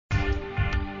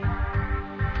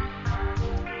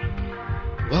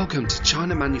Welcome to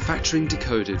China Manufacturing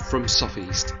Decoded from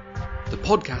Sofeast, the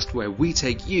podcast where we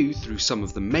take you through some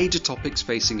of the major topics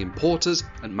facing importers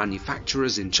and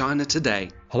manufacturers in China today.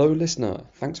 Hello listener,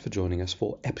 thanks for joining us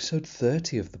for episode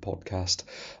 30 of the podcast.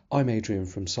 I'm Adrian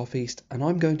from Sofeast and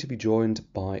I'm going to be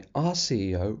joined by our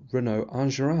CEO Renaud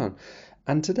and Adrian,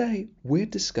 and today we're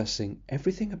discussing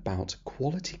everything about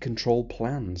quality control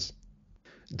plans.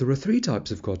 There are three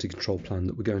types of quality control plan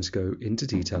that we're going to go into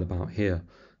detail about here.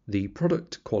 The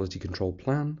product quality control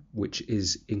plan, which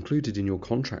is included in your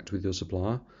contract with your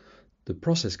supplier, the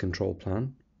process control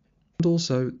plan, and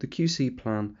also the QC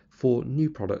plan for new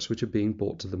products which are being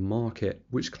brought to the market,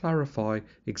 which clarify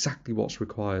exactly what's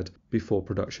required before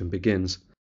production begins.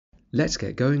 Let's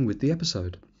get going with the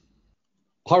episode.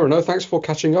 Hi Renaud, thanks for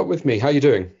catching up with me. How are you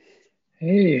doing?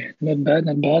 Hey, not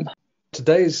bad.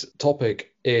 Today's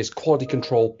topic is quality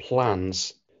control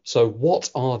plans. So what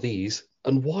are these?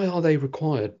 And why are they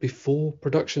required before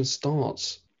production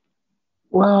starts?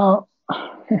 Well,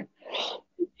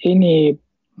 any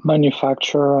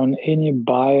manufacturer and any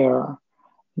buyer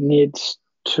needs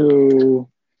to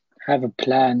have a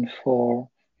plan for,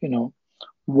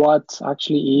 what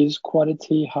actually is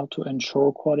quality, how to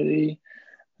ensure quality,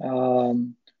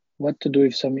 what to do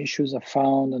if some issues are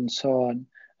found, and so on.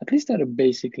 At least at a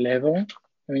basic level.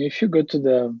 I mean, if you go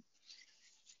to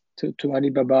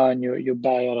Alibaba and you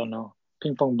buy, I don't know,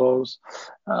 ping pong balls,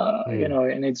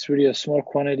 and it's really a small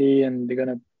quantity, and they're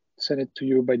gonna send it to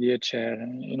you by DHL,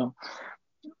 and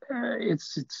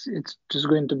it's just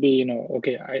going to be,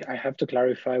 okay, I have to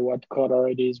clarify what color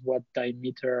it is, what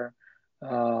diameter,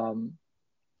 and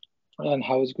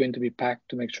how it's going to be packed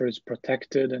to make sure it's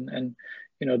protected, and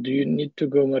do you need to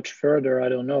go much further? I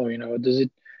don't know.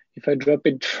 If I drop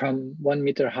it from 1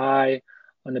 meter high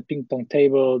on a ping pong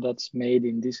table that's made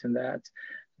in this and that,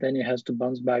 then it has to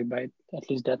bounce back by at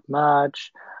least that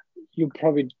much. You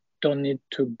probably don't need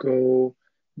to go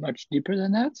much deeper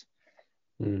than that.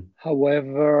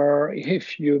 However,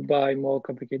 if you buy more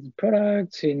complicated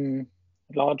products in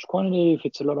large quantity, if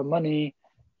it's a lot of money,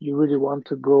 you really want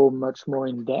to go much more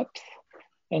in depth.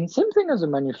 And same thing as a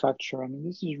manufacturer. I mean,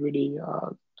 this is really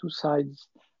two sides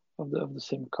of the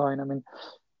same coin. I mean,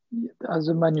 as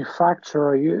a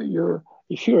manufacturer,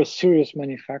 if you're a serious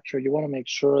manufacturer, you want to make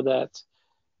sure that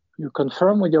you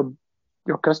confirm with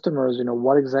your customers,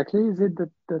 what exactly is it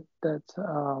that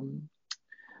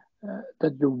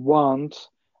you want,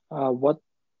 what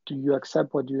do you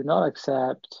accept, what do you not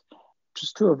accept,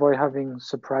 just to avoid having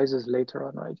surprises later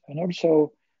on, right? And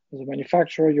also, as a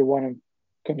manufacturer, you want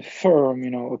to confirm,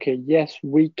 okay, yes,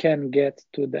 we can get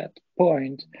to that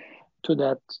point, to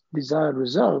that desired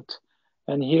result,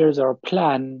 and here's our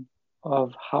plan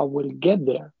of how we'll get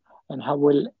there and how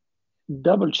we'll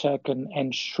double check and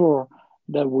ensure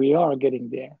that we are getting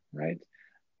there, right?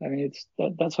 I mean,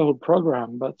 that's a whole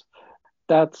program, but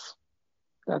that's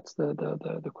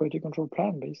the quality control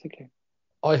plan, basically.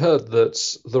 I heard that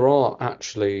there are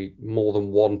actually more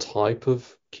than one type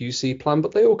of QC plan,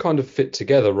 but they all kind of fit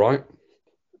together, right?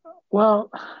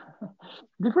 Well,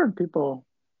 different people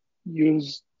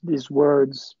use these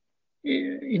words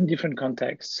in different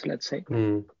contexts, let's say,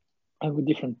 and with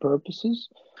different purposes.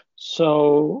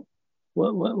 So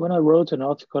when I wrote an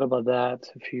article about that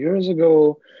a few years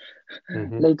ago,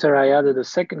 later I added a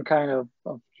second kind of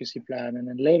QC plan, and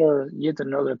then later yet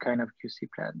another kind of QC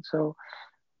plan. So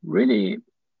really,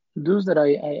 those that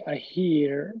I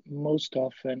hear most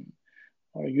often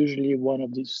are usually one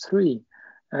of these three.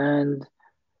 And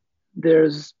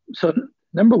so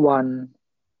number one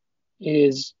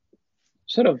is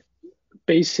sort of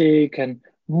basic and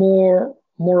more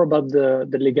about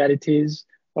the legalities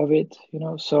of it,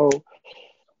 So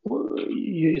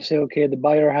you say, okay, the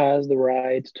buyer has the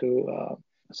right to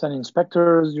send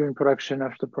inspectors during production,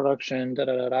 after production,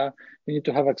 You need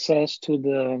to have access to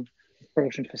the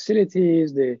production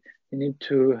facilities. They need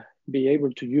to be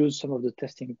able to use some of the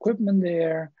testing equipment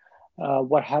there.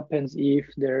 What happens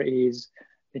if there is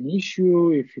an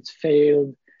issue, if it's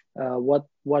failed,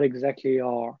 what exactly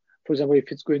are, for example,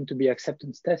 if it's going to be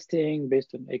acceptance testing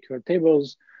based on AQL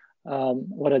tables,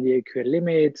 what are the AQL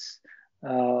limits?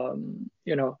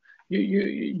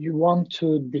 You want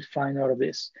to define all of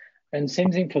this. And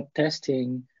same thing for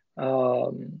testing.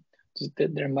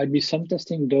 There might be some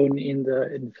testing done in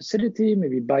the facility,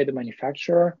 maybe by the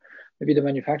manufacturer. Maybe the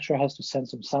manufacturer has to send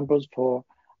some samples for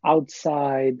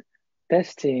outside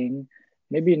testing,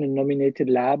 maybe in a nominated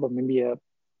lab, or maybe a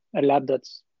lab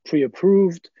that's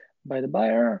pre-approved by the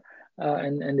buyer,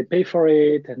 and they pay for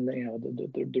it, and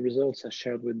the results are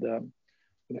shared with the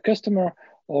customer,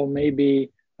 or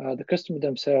maybe the customer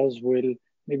themselves will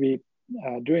maybe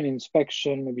during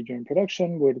inspection, maybe during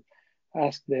production, will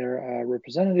ask their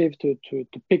representative to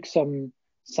pick some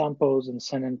samples and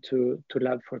send them to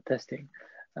lab for testing.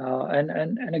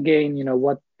 And again,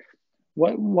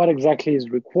 what exactly is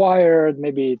required?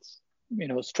 Maybe it's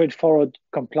straightforward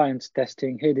compliance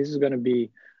testing. Hey, this is going to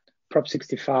be Prop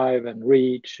 65 and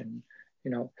REACH, and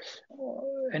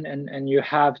and you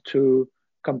have to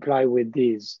comply with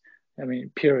these. I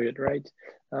mean, period, right?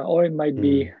 Or it might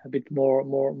be a bit more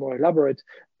elaborate,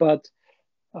 but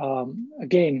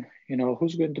again,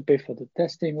 who's going to pay for the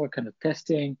testing? What kind of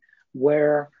testing?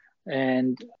 Where?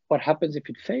 And what happens if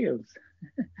it fails?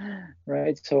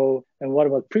 Right? So, and what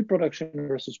about pre-production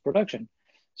versus production?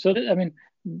 So, I mean,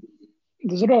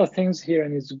 there's a lot of things here,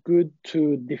 and it's good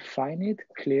to define it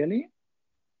clearly.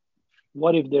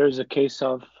 What if there is a case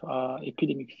of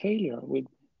epidemic failure with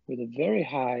a very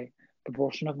high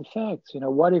proportion of defects?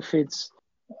 What if it's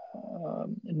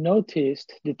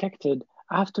noticed, detected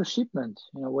after shipment?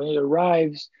 When it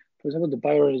arrives, for example, the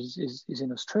buyer is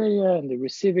in Australia and they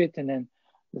receive it, and then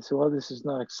they say, well, this is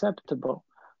not acceptable,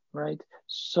 right?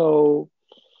 So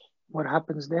what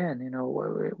happens then?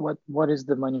 What is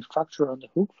the manufacturer on the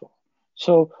hook for?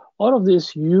 So all of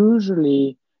this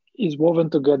usually is woven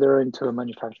together into a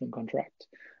manufacturing contract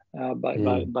by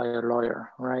a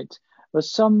lawyer, right? But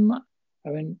a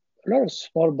lot of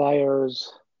small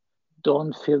buyers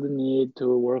don't feel the need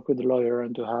to work with a lawyer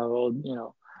and to have all,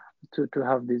 to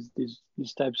have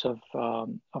these types of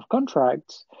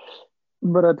contracts.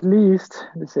 But at least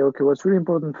they say, okay, what's really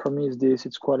important for me is this,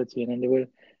 it's quality, and then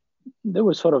they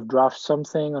will sort of draft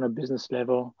something on a business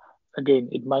level. Again,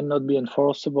 it might not be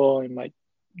enforceable.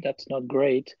 That's not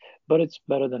great, but it's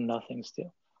better than nothing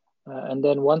still. And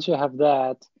then once you have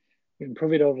that, you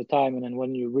improve it over time. And then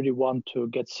when you really want to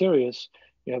get serious,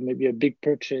 you have maybe a big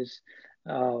purchase.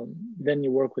 Then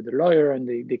you work with a lawyer, and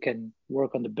they can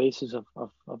work on the basis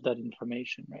of that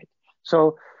information, right?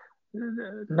 So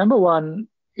number one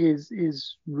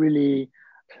is really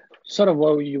sort of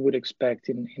what you would expect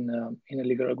in a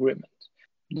legal agreement.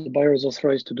 The buyer is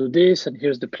authorized to do this, and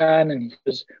here's the plan, and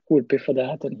here's who will pay for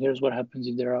that, and here's what happens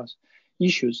if there are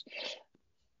issues.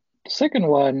 The second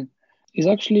one is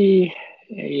actually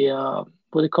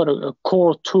what they call a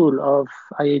core tool of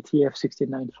IATF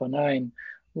 16949,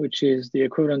 which is the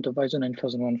equivalent of ISO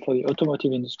 9001 for the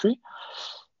automotive industry,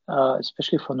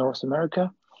 especially for North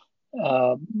America.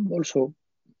 Also,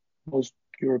 most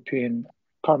European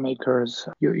car makers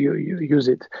you use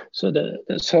it.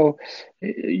 So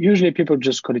usually people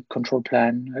just call it control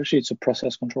plan. Actually, it's a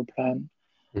process control plan,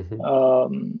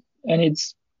 and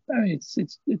it's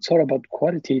all about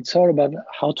quality. It's all about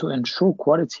how to ensure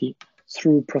quality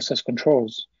through process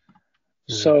controls.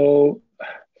 So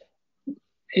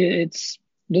it's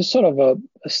just sort of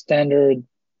a standard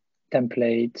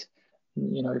template.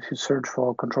 If you search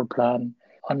for control plan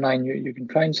online, you can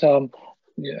find some.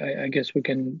 I guess we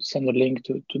can send a link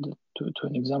to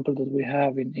an example that we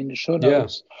have in the show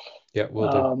notes. Yeah,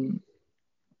 we'll do.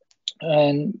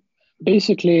 And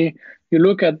basically, you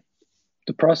look at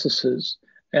the processes,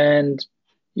 and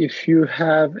if you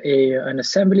have an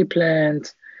assembly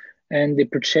plant, and they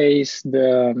purchase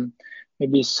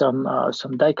maybe some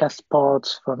die-cast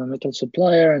parts from a metal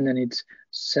supplier, and then it's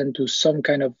sent to some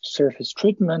kind of surface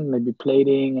treatment, maybe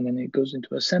plating, and then it goes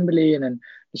into assembly, and then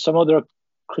some other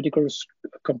critical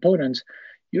components.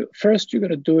 You're going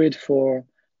to do it for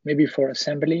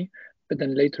assembly, but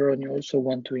then later on you also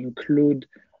want to include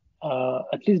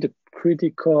at least the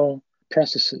critical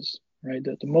processes, right?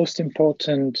 The most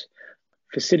important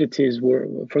facilities were,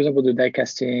 for example, the die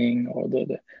casting or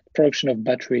the production of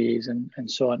batteries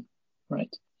and so on,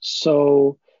 right?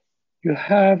 So you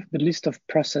have the list of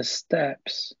process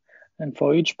steps, and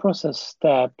for each process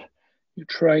step, you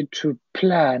try to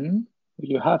plan.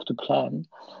 You have to plan,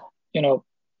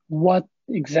 what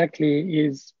exactly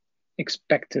is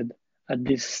expected at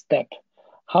this step.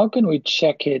 How can we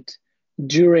check it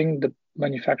during the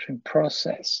manufacturing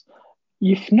process?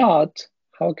 If not,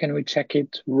 how can we check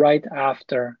it right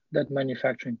after that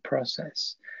manufacturing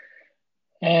process?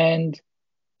 And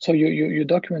so you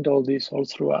document all this all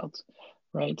throughout,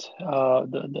 right?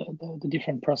 The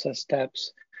different process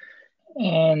steps.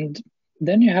 And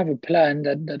then you have a plan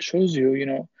that shows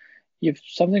you, if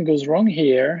something goes wrong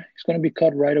here, it's going to be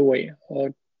caught right away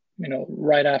or,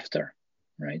 right after,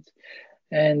 right?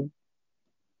 And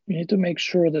you need to make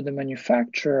sure that the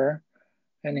manufacturer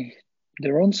and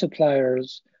their own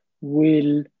suppliers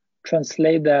will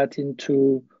translate that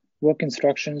into work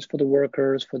instructions for the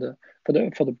workers, for the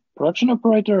production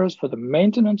operators, for the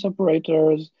maintenance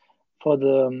operators, for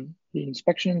the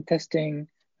inspection and testing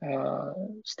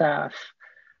staff,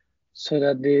 so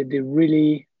that they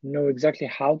really know exactly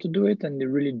how to do it and they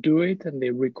really do it and they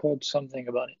record something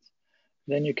about it.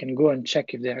 Then you can go and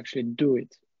check if they actually do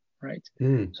it, right?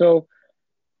 So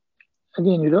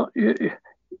again, you're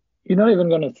not even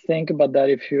going to think about that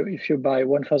if you buy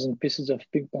 1,000 pieces of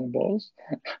ping pong balls.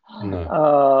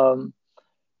 No.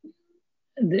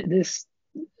 This,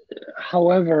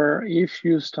 however, if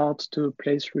you start to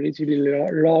place relatively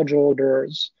large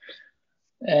orders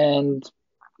and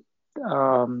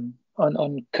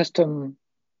on custom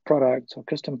products or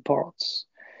custom parts,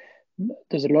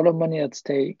 there's a lot of money at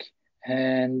stake,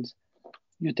 and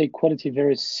you take quality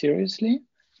very seriously.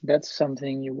 That's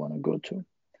something you want to go to.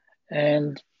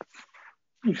 And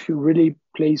if you really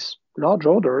place large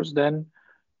orders, then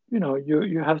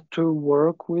you have to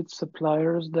work with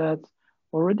suppliers that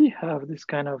already have this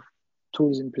kind of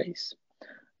tools in place,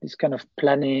 this kind of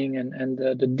planning and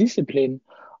the discipline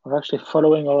of actually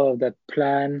following all of that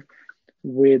plan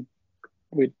with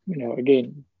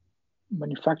again,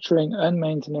 manufacturing and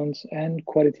maintenance and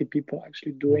quality people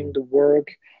actually doing the work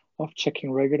of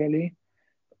checking regularly.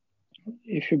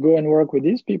 If you go and work with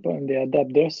these people and they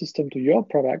adapt their system to your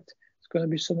product, it's going to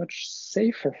be so much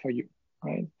safer for you,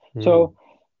 right? So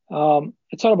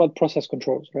it's all about process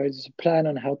controls, right? It's a plan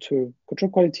on how to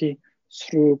control quality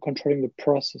through controlling the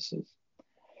processes.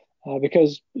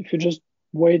 Because if you just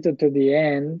wait until the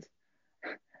end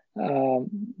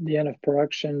of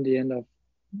production, the end of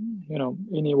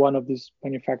any one of these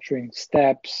manufacturing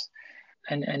steps,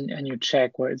 and you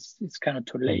check, well, it's kind of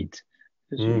too late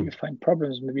because you find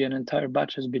problems. Maybe an entire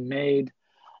batch has been made,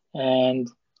 and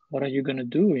what are you going to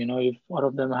do? If all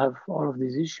of them have all of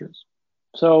these issues.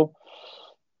 So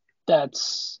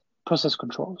that's process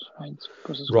controls, right?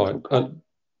 Process control plan.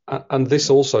 And this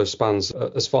also spans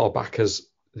as far back as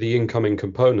the incoming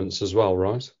components as well,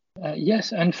 right?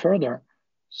 Yes, and further.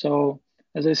 So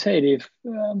as I said, if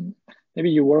maybe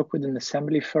you work with an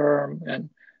assembly firm and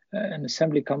an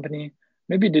assembly company,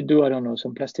 maybe they do, I don't know,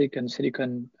 some plastic and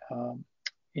silicon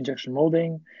injection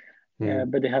molding,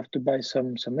 but they have to buy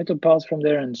some metal parts from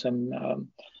there and some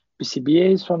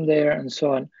PCBAs from there and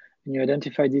so on. And you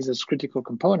identify these as critical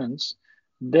components.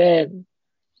 Then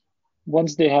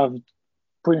once they have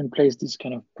put in place this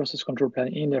kind of process control plan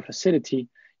in their facility,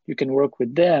 you can work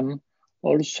with them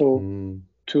also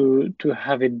to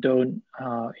have it done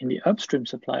in the upstream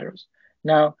suppliers.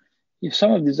 Now, if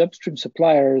some of these upstream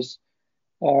suppliers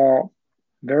are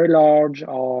very large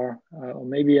or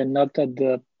maybe are not at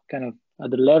the kind of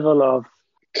at the level of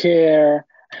care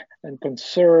and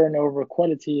concern over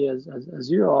quality as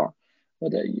you are,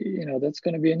 but that's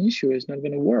going to be an issue. It's not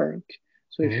going to work.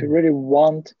 So if you really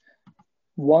want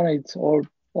it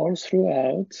all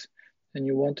throughout, and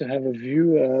you want to have a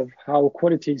view of how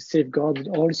quality is safeguarded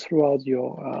all throughout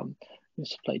your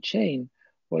supply chain,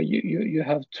 well, you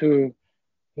have to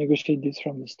negotiate this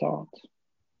from the start.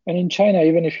 And in China,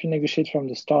 even if you negotiate from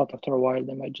the start, after a while,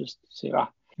 they might just say,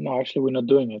 no, actually, we're not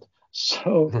doing it.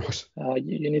 So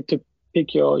you need to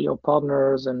pick your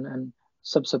partners and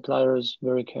sub-suppliers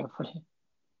very carefully.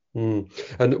 And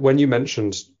when you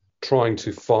mentioned trying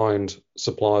to find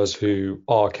suppliers who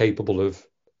are capable of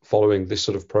following this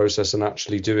sort of process and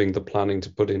actually doing the planning to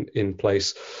put in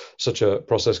place such a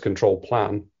process control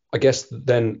plan, I guess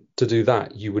then to do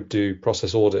that, you would do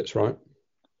process audits, right?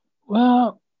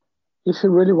 Well, if you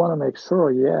really want to make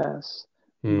sure, yes,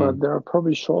 but there are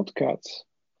probably shortcuts.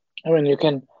 I mean, you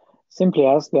can simply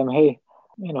ask them, hey,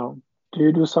 do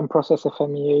you do some process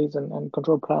FMEAs and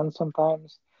control plans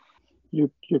sometimes?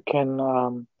 You can,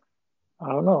 I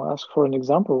don't know, ask for an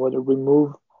example where to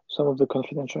remove some of the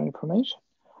confidential information.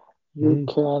 You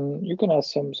can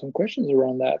ask some questions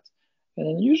around that, and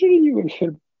then usually you will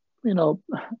feel,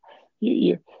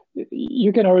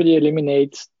 you can already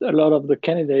eliminate a lot of the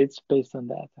candidates based on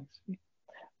that, actually.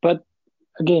 But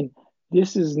again,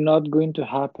 this is not going to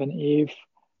happen if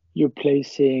you're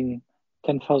placing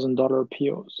 $10,000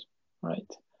 POs, right?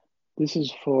 This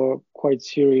is for quite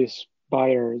serious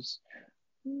buyers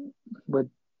with,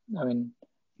 I mean,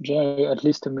 generally at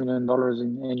least $1 million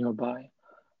in annual buy.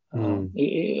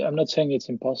 I'm not saying it's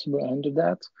impossible under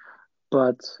that,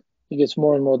 but it gets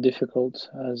more and more difficult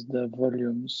as the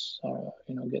volumes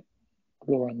get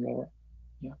lower and lower.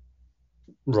 Yeah.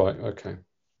 Right. Okay.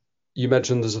 You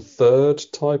mentioned there's a third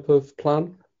type of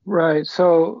plan. Right.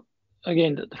 So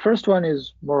again, the first one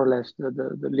is more or less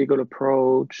the legal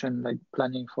approach and like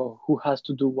planning for who has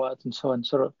to do what and so on,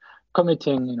 sort of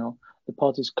committing, the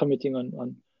parties committing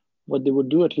on what they would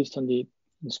do, at least on the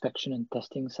inspection and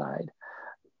testing side.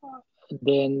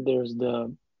 Then there's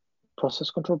the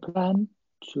process control plan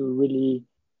to really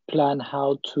plan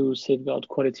how to safeguard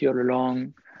quality all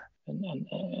along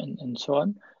and so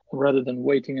on. rather than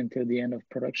waiting until the end of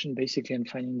production, basically, and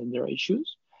finding that there are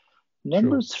issues.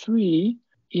 Number Sure. 3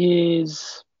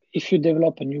 is if you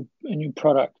develop a new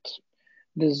product,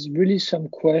 there's really some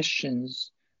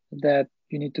questions that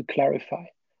you need to clarify.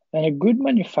 And a good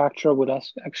manufacturer would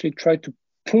actually try to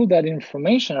pull that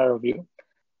information out of you.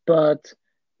 But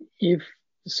if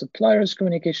the supplier's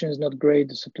communication is not great,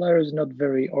 the supplier is not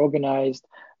very organized,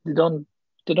 they don't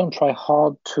try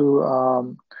hard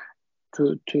to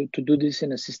do this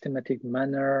in a systematic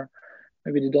manner.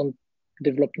 Maybe they don't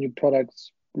develop new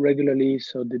products regularly,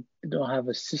 so they don't have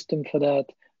a system for that.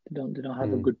 They don't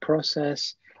have a good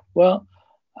process. Well,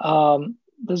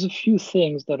 there's a few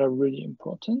things that are really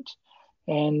important,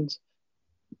 and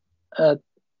at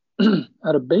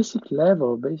at a basic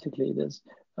level, basically, there's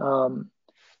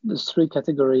 3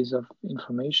 categories of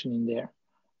information in there.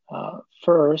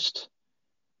 First,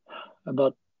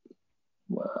 about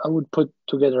I would put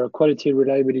together a quality,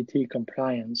 reliability,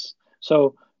 compliance.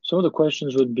 So some of the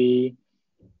questions would be,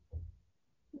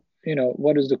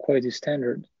 what is the quality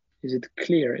standard? Is it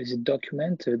clear? Is it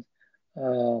documented?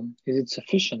 Is it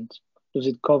sufficient? Does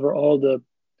it cover all the,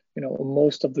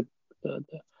 most of the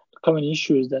common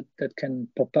issues that can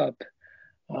pop up?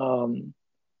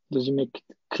 Does it make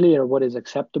clear what is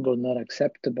acceptable, not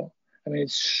acceptable? I mean,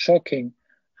 it's shocking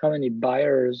how many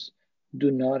buyers do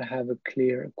not have a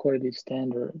clear quality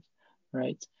standard,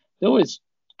 right? They always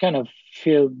kind of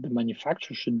feel the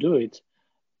manufacturer should do it,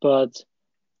 but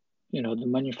the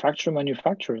manufacturer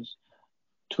manufactures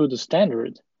to the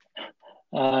standard,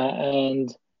 and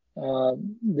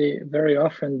they very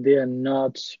often they are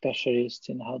not specialists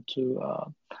in how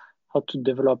to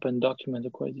develop and document a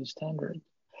quality standard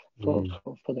for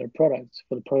their products,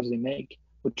 for the products they make,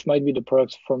 which might be the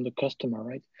products from the customer,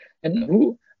 right? And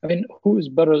who is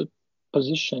better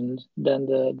positioned than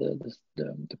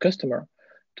the customer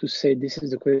to say this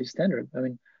is the quality standard? I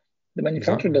mean, the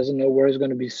manufacturer doesn't know where it's going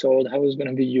to be sold, how it's going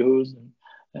to be used,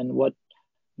 and what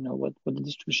what the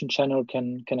distribution channel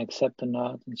can accept or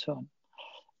not, and so on.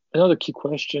 Another key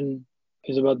question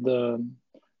is about the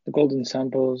golden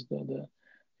samples, the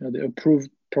approved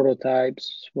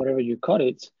prototypes, whatever you call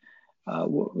it.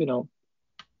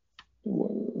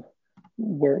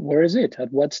 Where is it?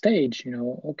 At what stage?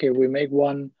 Okay, we make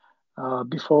one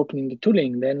before opening the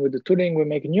tooling. Then with the tooling, we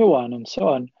make a new one, and so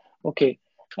on. Okay,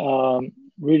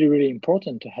 really, really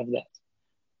important to have that.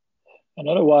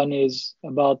 Another one is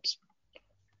about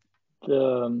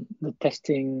the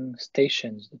testing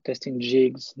stations, the testing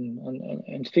jigs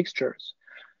and fixtures.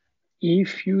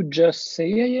 If you just say,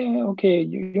 yeah, okay,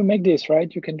 you make this,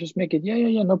 right? You can just make it.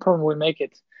 Yeah, no problem, we make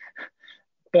it.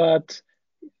 But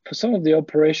for some of the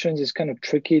operations, it's kind of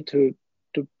tricky to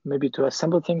maybe to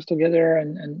assemble things together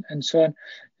and so on.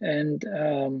 And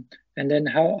then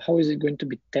how is it going to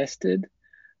be tested?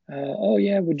 Oh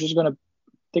yeah, we're just gonna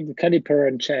take the caliper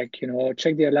and check, or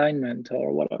check the alignment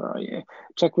or whatever. Yeah.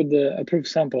 Check with the approved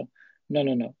sample.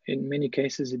 No. In many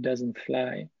cases, it doesn't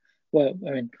fly. Well,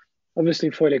 I mean, obviously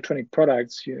for electronic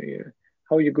products,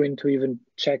 how are you going to even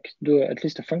do at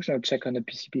least a functional check on the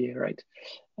PCBA, right?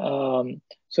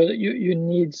 So you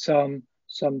need some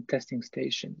testing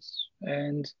stations.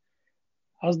 And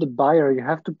as the buyer, you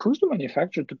have to push the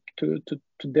manufacturer to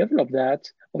develop that,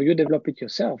 or you develop it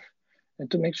yourself, and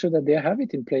to make sure that they have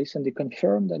it in place and they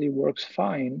confirm that it works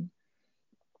fine.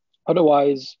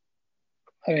 Otherwise,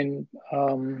 I mean,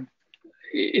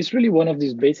 it's really one of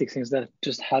these basic things that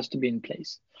just has to be in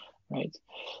place, right?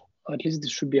 Or at least there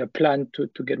should be a plan to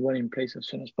get one in place as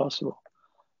soon as possible.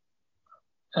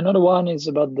 Another one is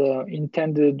about the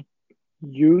intended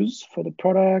use for the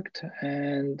product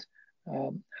and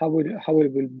how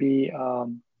it will be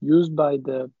used by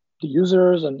the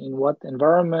users and in what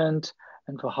environment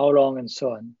and for how long and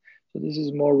so on. So this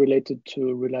is more related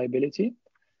to reliability.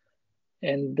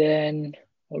 And then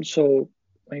also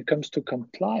when it comes to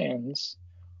compliance,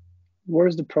 where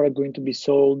is the product going to be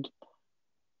sold?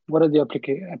 What are the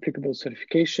applicable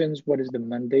certifications? What is the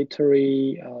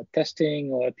mandatory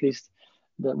testing, or at least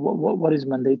what is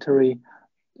mandatory?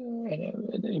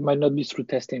 It might not be through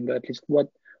testing, but at least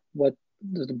what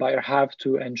does the buyer have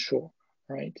to ensure,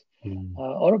 right?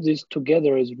 All of this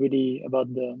together is really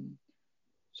about the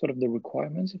sort of the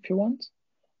requirements, if you want.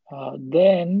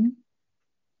 Then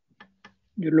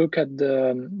you look at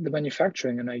the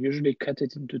manufacturing, and I usually cut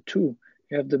it into 2.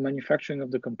 You have the manufacturing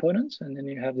of the components, and then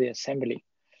you have the assembly.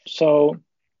 So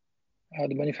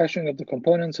the manufacturing of the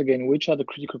components, again, which are the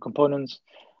critical components?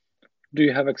 Do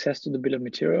you have access to the bill of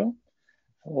material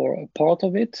or a part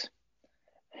of it?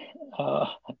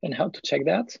 And how to check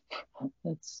that?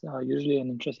 That's usually an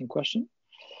interesting question.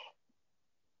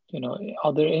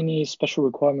 are there any special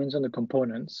requirements on the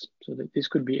components? So that this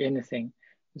could be anything.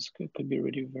 This could be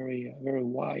really very, very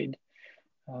wide.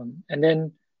 And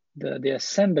then the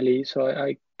assembly. So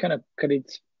I kind of cut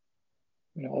it,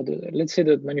 let's say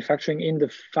the manufacturing in the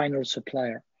final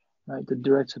supplier, right? The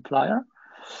direct supplier,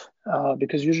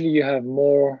 because usually you have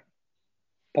more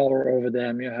power over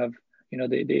them. You have,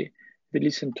 they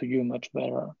listen to you much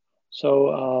better.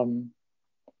 So,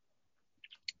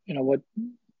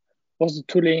 what's the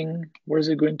tooling? Where is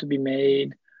it going to be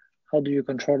made? How do you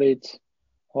control it?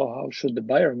 Or how should the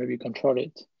buyer maybe control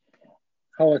it?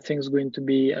 How are things going to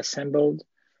be assembled?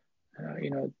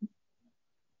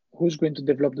 Who's going to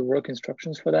develop the work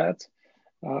instructions for that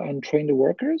and train the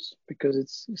workers? Because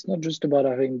it's not just about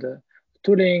having the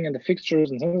tooling and the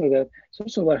fixtures and things like that. It's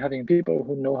also about having people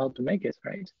who know how to make it,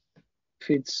 right? If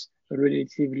it's a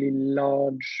relatively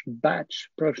large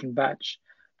production batch,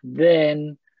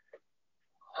 then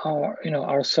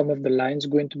are some of the lines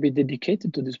going to be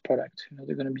dedicated to this product?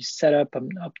 They're going to be set up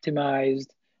and optimized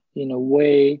in a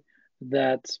way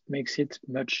that makes it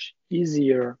much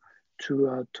easier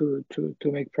to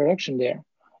make production there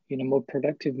in a more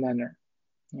productive manner,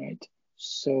 right?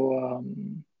 So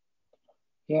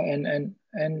and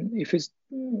if it's,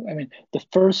 the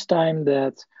first time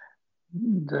that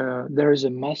there is a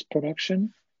mass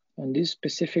production on this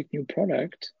specific new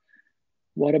product,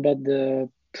 what about the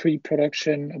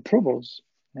pre-production approvals,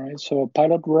 right? So a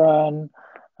pilot run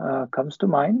comes to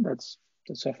mind. That's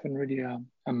often really a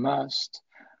must.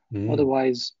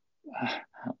 Otherwise,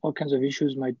 all kinds of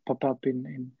issues might pop up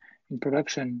in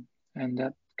production, and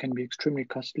that can be extremely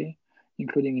costly,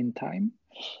 including in time.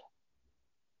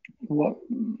 What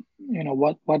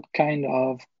kind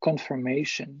of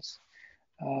confirmations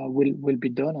will be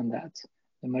done on that?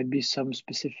 There might be some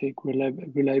specific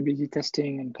reliability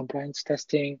testing and compliance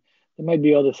testing. There might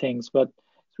be other things, but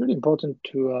it's really important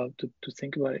to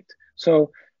think about it.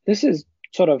 So this is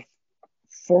sort of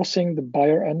forcing the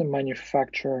buyer and the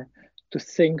manufacturer to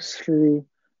think through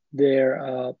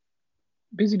their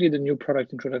basically the new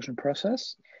product introduction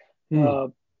process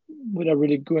without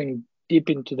really going deep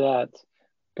into that.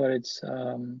 But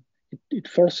it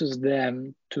forces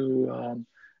them to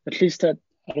at least at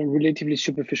a relatively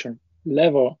superficial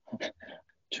level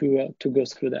to go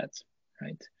through that,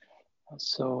 right?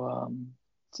 So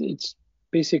it's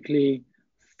basically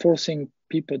forcing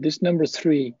people. This number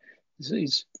 3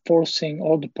 is forcing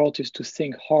all the parties to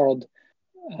think hard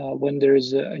when there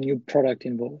is a new product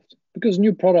involved, because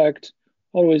new product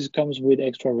always comes with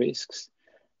extra risks,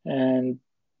 and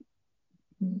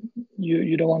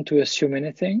you don't want to assume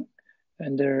anything,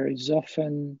 and there is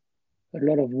often a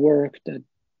lot of work that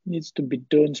needs to be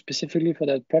done specifically for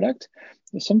that product.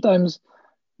 Sometimes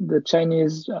the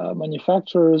Chinese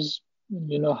manufacturers,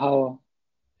 how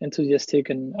enthusiastic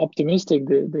and optimistic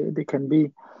they can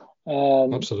be.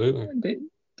 Absolutely.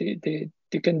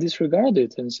 They can disregard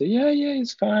it and say, yeah,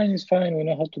 it's fine. We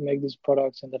know how to make these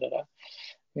products and da da da.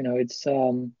 It's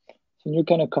a new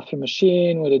kind of coffee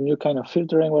machine with a new kind of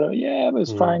filtering, whatever. Yeah, but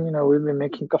it's fine. We've been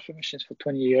making coffee machines for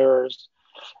 20 years.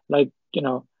 We'll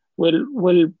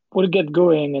get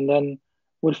going, and then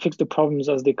we'll fix the problems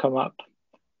as they come up,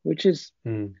 which is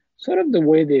sort of the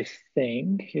way they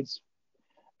think. It's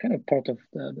kind of part of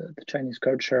the Chinese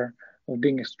culture of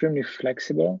being extremely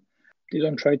flexible. They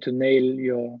don't try to nail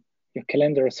your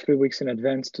calendar 3 weeks in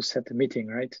advance to set a meeting,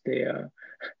 right?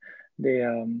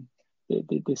 They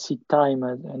see time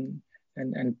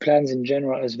and plans in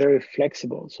general as very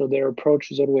flexible. So their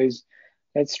approach is always,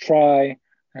 let's try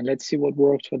and let's see what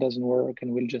works, what doesn't work,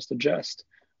 and we'll just adjust.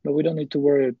 But we don't need to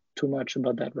worry too much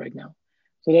about that right now.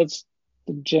 So that's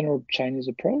the general Chinese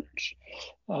approach.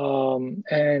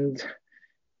 And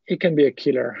it can be a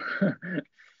killer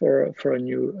for a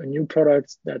new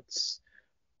product that's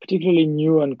particularly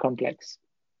new and complex,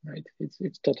 right?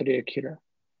 It's totally a killer.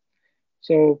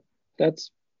 So that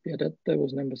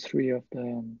was number 3 of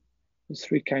the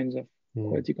 3 kinds of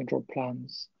quality control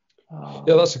plans.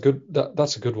 Yeah, that's a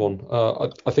good one.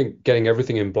 I think getting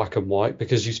everything in black and white,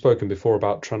 because you've spoken before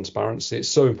about transparency. It's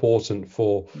so important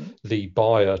for the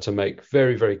buyer to make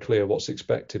very, very clear what's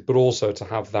expected, but also to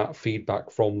have that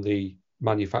feedback from the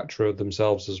manufacturer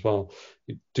themselves as well.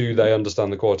 Do they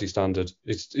understand the quality standard?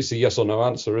 It's a yes or no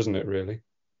answer, isn't it, really?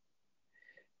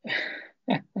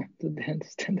 Do they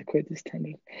understand the quality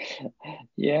standard?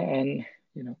 Yeah, and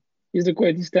is the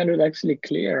quality standard actually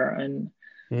clear and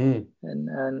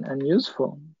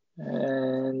useful?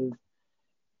 And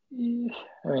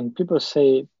people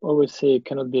always say it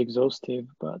cannot be exhaustive,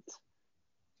 but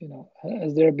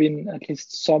has there been at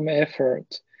least some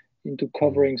effort into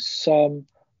covering some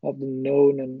of the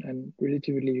known and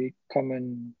relatively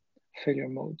common failure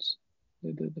modes,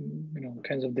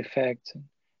 kinds of defects and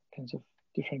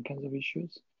different kinds of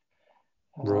issues.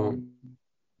 Right.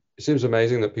 It seems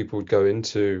amazing that people would go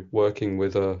into working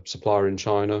with a supplier in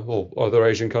China or other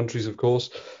Asian countries, of course,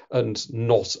 and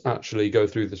not actually go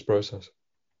through this process.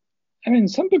 I mean,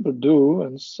 some people do,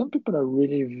 and some people are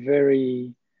really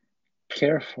very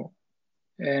careful,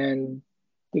 and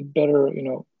they'd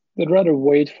rather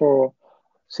wait for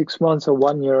 6 months or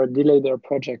 1 year, delay their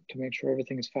project to make sure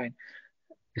everything is fine.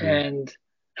 And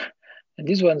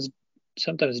these ones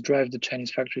sometimes drive the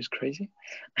Chinese factories crazy.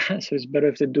 So it's better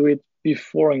if they do it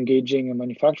before engaging a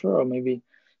manufacturer, or maybe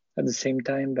at the same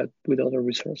time, but with other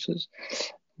resources.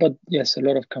 But yes, a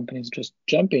lot of companies just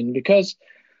jump in because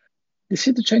they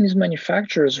see the Chinese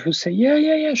manufacturers who say,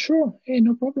 yeah, sure. Hey,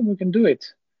 no problem, we can do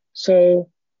it. So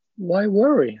why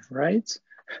worry, right?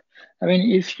 I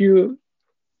mean, if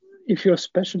your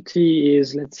specialty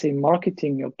is, let's say,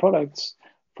 marketing your products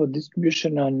for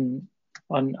distribution on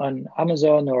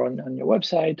Amazon or on your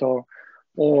website,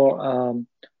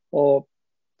 or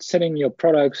selling your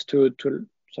products to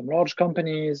some large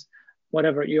companies,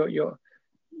 whatever,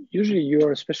 usually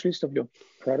you're a specialist of your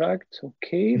product,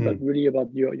 okay, but really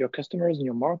about your customers and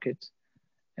your market.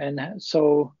 And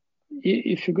so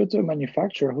if you go to a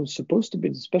manufacturer who's supposed to be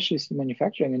the specialist in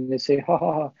manufacturing, and they say,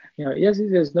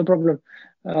 yes, no problem,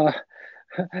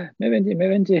 maybe,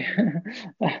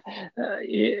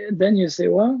 then you say,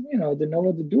 well, they know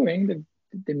what they're doing.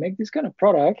 They make this kind of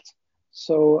product,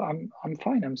 so I'm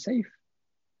fine, I'm safe,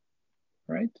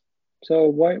 right? So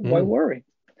why worry?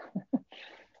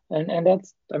 And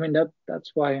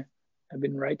that's why I've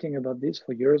been writing about this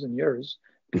for years and years.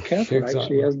 Be careful,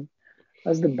 Exactly. actually,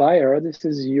 as the buyer, this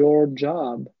is your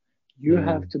job. You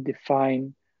have to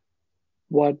define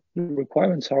what the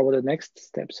requirements are, what the next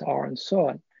steps are, and so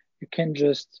on. You can't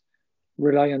just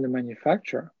rely on the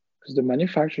manufacturer, because the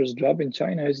manufacturer's job in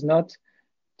China is not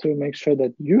to make sure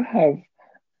that you have,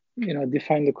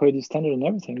 defined the quality standard and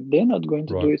everything. They're not going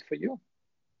to do it for you.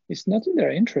 It's not in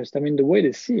their interest. I mean, the way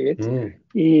they see it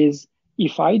is,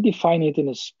 if I define it in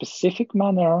a specific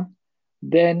manner,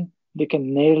 then they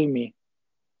can nail me.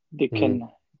 They can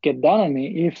get down on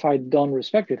me if I don't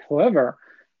respect it. However,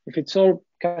 if it's all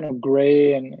kind of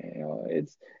gray and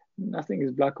it's nothing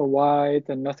is black or white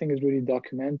and nothing is really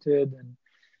documented and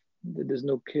there's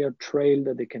no clear trail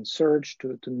that they can search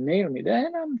to nail me,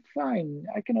 then I'm fine.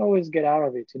 I can always get out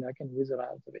of it. I can wizard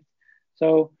out of it.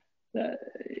 So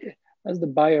as the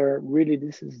buyer, really,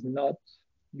 this is not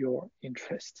your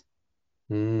interest.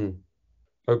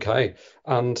 Okay.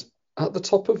 And at the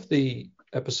top of the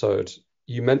episode,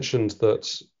 you mentioned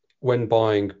that when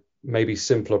buying maybe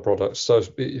simpler products, so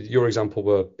your example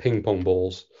were ping pong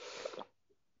balls,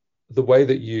 the way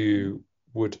that you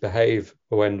would behave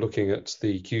when looking at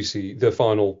the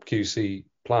final QC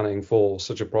planning for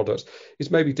such a product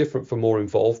is maybe different for more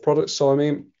involved products. So, I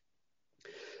mean,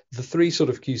 the three sort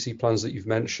of QC plans that you've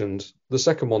mentioned, the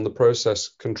second one, the process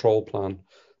control plan,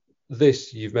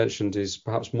 this you've mentioned is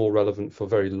perhaps more relevant for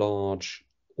very large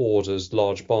orders,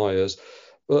 large buyers.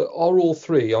 But are all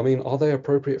three, I mean, are they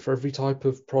appropriate for every type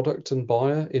of product and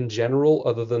buyer in general,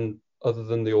 other than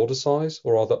the order size,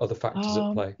 or are there other factors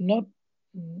at play?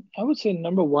 I would say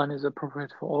number one is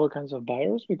appropriate for all kinds of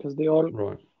buyers, because they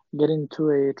all get into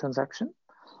a transaction,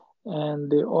 and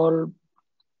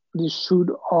they should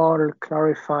all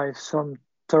clarify some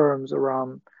terms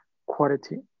around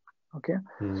quality. Okay.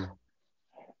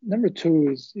 Number two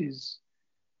is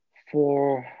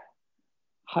for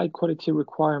high quality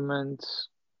requirements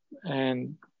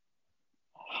and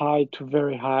high to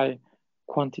very high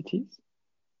quantities.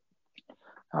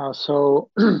 So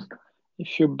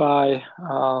if you buy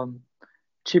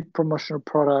cheap promotional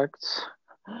products,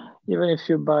 even if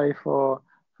you buy for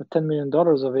 $10 million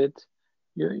of it,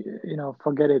 you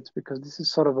forget it, because this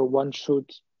is sort of a one shot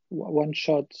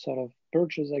sort of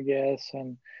purchase, I guess,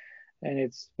 and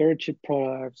it's very cheap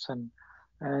products, and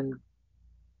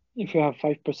if you have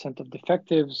 5% of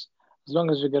defectives, as long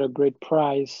as you get a great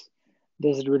price,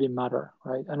 does it really matter,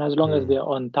 right? And as long as they're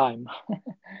on time.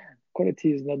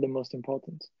 Quality is not the most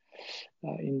important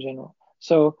in general.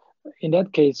 So in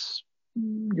that case,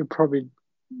 you probably,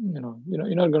 you're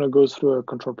not going to go through a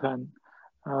control plan.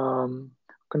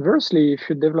 Conversely, if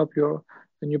you develop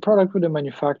a new product with a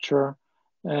manufacturer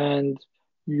and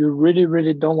you really,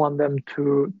 really don't want them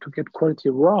to get quality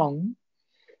wrong,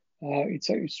 it's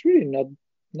really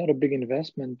not a big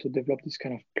investment to develop this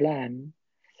kind of plan.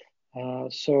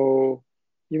 So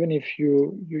even if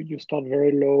you start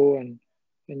very low and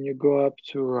you go up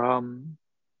to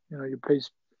you place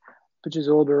purchase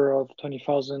order of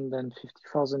 20,000, then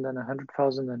 50,000, then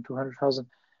 100,000, then 200,000,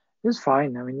 is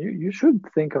fine. I mean, you should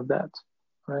think of that,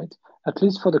 right? At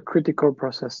least for the critical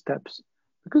process steps,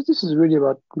 because this is really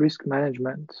about risk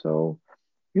management. So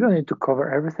you don't need to cover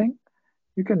everything.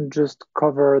 You can just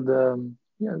cover the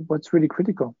what's really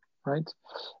critical, right?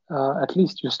 At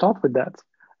least you start with that,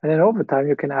 and then over time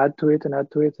you can add to it and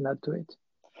add to it and add to it.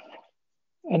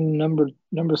 And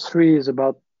number three is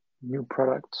about new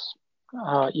products.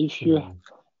 If you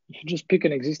just pick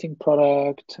an existing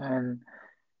product and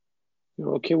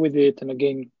you're okay with it, and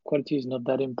again, quality is not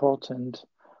that important,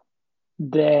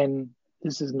 then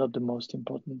this is not the most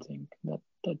important thing that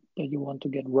you want to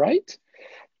get right.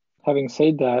 Having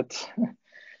said that,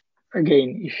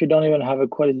 again, if you don't even have a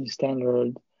quality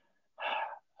standard,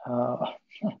 uh,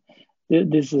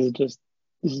 this is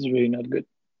really not good.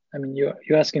 I mean,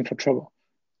 you're asking for trouble.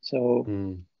 So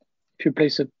if you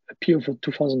place a PO for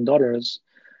 $2,000,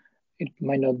 it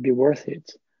might not be worth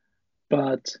it,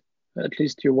 but at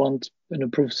least you want an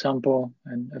approved sample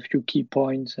and a few key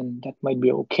points, and that might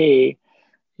be okay.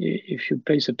 If you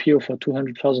place a PO for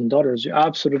 $200,000, you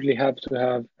absolutely have to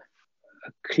have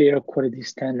a clear quality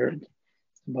standard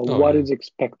about what is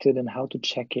expected and how to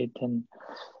check it, and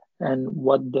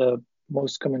what the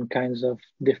most common kinds of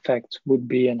defects would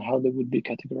be and how they would be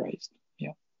categorized.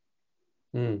 Yeah.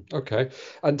 Okay.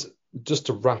 And just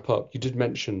to wrap up, you did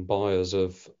mention buyers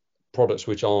of products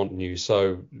which aren't new,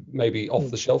 so maybe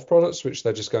off-the-shelf products which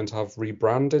they're just going to have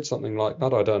rebranded, something like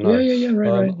that. I don't know.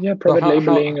 Right. Yeah, private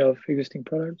labeling of existing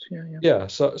products. Yeah.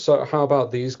 So how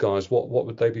about these guys? What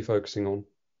would they be focusing on?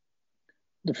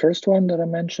 The first one that I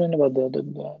mentioned about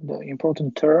the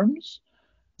important terms.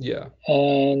 Yeah.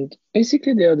 And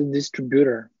basically they are the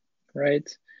distributor, right?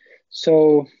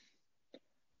 So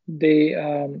they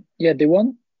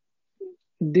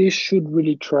should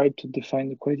really try to define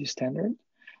the quality standard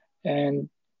and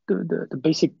the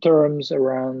basic terms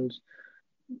around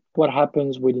what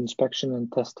happens with inspection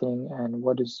and testing and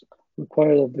what is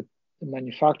required of the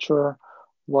manufacturer,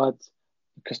 what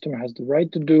the customer has the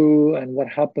right to do, and what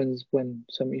happens when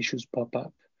some issues pop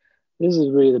up. This is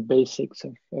really the basics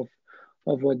of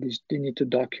what they need to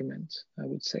document, I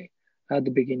would say, at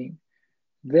the beginning.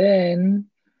 Then,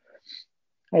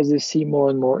 as they see more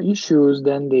and more issues,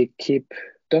 then they keep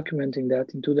documenting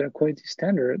that into their quality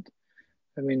standard.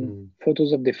 I mean,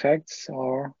 photos of defects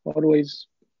are always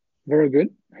very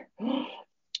good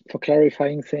for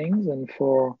clarifying things and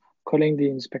for calling the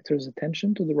inspector's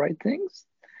attention to the right things,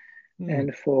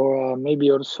 and for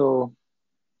maybe also,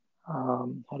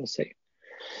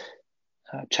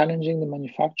 challenging the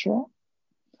manufacturer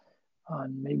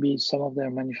on maybe some of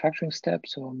their manufacturing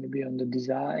steps, or maybe on the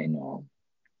design, or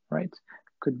right,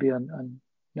 could be on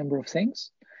a number of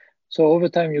things. So over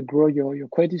time, you grow your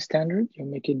quality standard, you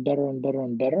make it better and better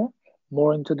and better,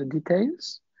 more into the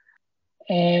details.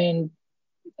 And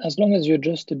as long as you're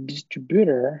just a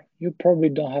distributor, you probably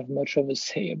don't have much of a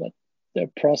say about their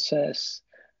process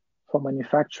for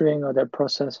manufacturing or their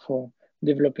process for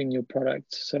developing new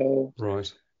products. So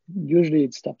usually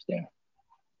it stops there.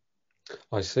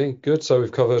 I see. Good. So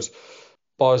we've covered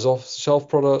buyers off-shelf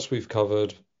products, we've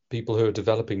covered people who are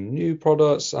developing new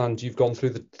products, and you've gone through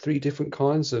the 3 different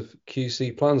kinds of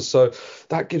QC plans. So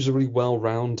that gives a really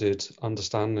well-rounded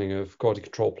understanding of quality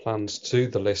control plans to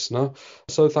the listener.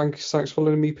 So thanks for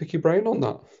letting me pick your brain on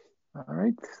that. All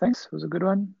right. Thanks. It was a good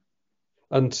one.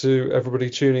 And to everybody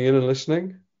tuning in and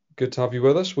listening, good to have you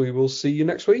with us. We will see you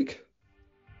next week.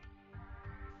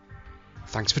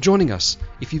 Thanks for joining us.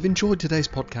 If you've enjoyed today's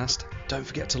podcast, don't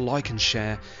forget to like and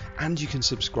share, and you can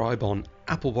subscribe on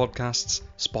Apple Podcasts,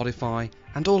 Spotify,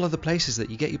 and all other places that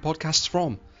you get your podcasts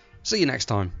from. See you next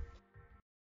time.